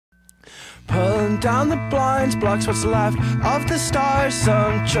down the blinds blocks what's left of the stars.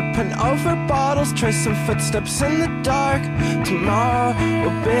 I'm tripping over bottles, tracing footsteps in the dark. Tomorrow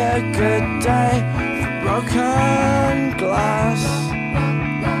will be a good day for broken glass.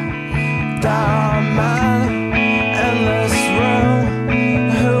 Down man in this room,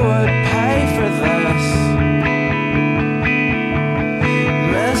 who would pay for this?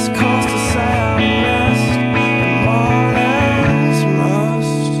 Missed calls to say I missed the mornings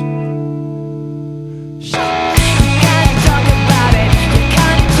most. You can't talk about it, you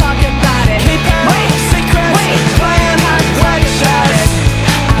can't talk about it. Keep it secrets, playing hard to shut it.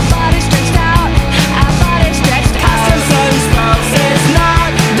 Our bodies stretched out, our bodies stretched out. Casting certain spells is not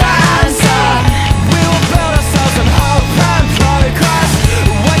the answer. We will build ourselves in hope and progress.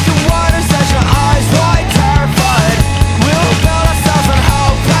 Waking waters as your eyes wide terrified. We will build ourselves in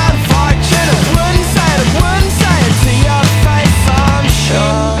hope and fortune. I wouldn't say it to your face, I'm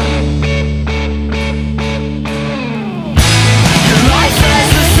sure. Your life is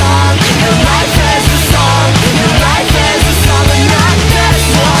the song, your life is the song, your life is the song, but not this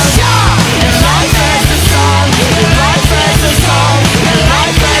one. Your life is the song, your life is the song, your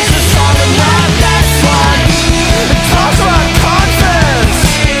life is the song, but not this one. It talks about confidence,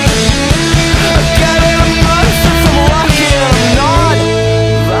 getting a monster from lucky, and I'm not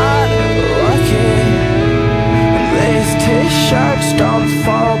that lucky. These t-shirts don't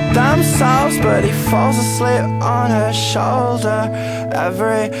fold themselves, but he falls asleep on her shoulder.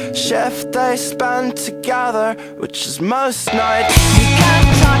 Every shift they spend together, which is most nights. You can't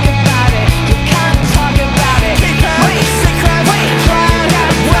talk about it, you can't talk about it. Keep it secret, plan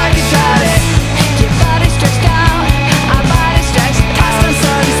and work at it. Your body stretched out, our body stretched out. Casting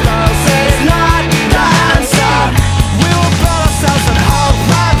certain spells is not the answer. We will build ourselves in hope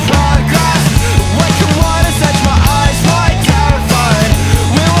and progress. Waking waters edge my eyes wide terrified.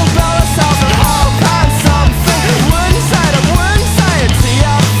 We will build ourselves in hope and something. Wouldn't say it to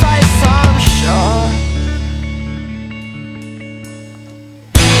your face, I'm sure.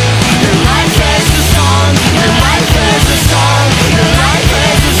 Your life is the song, your life is the song, your life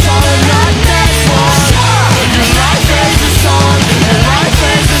is the song, and not this one. Your life is the song, your life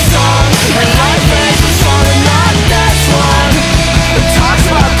is the song, your life is the song, and not this one. It talks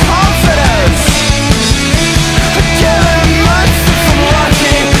about confidence, giving a monster from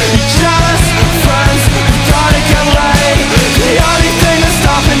lucky. You're jealous friends who gotta get laid. The only thing that's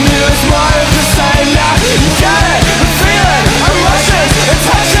stopping you is more of the same. Now you get it, the feeling, emotions, and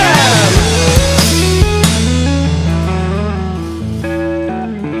touching.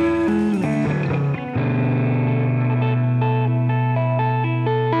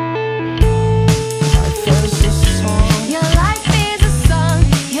 Your life is a song,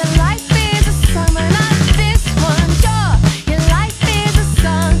 your life is a song, but not this one. Your life is a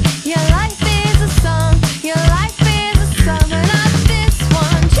song, your life is a song, your life is a song, but not this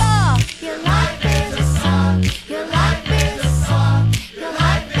one. Your life is a song, your life is a song, your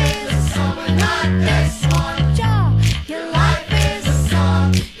life is a song, but not this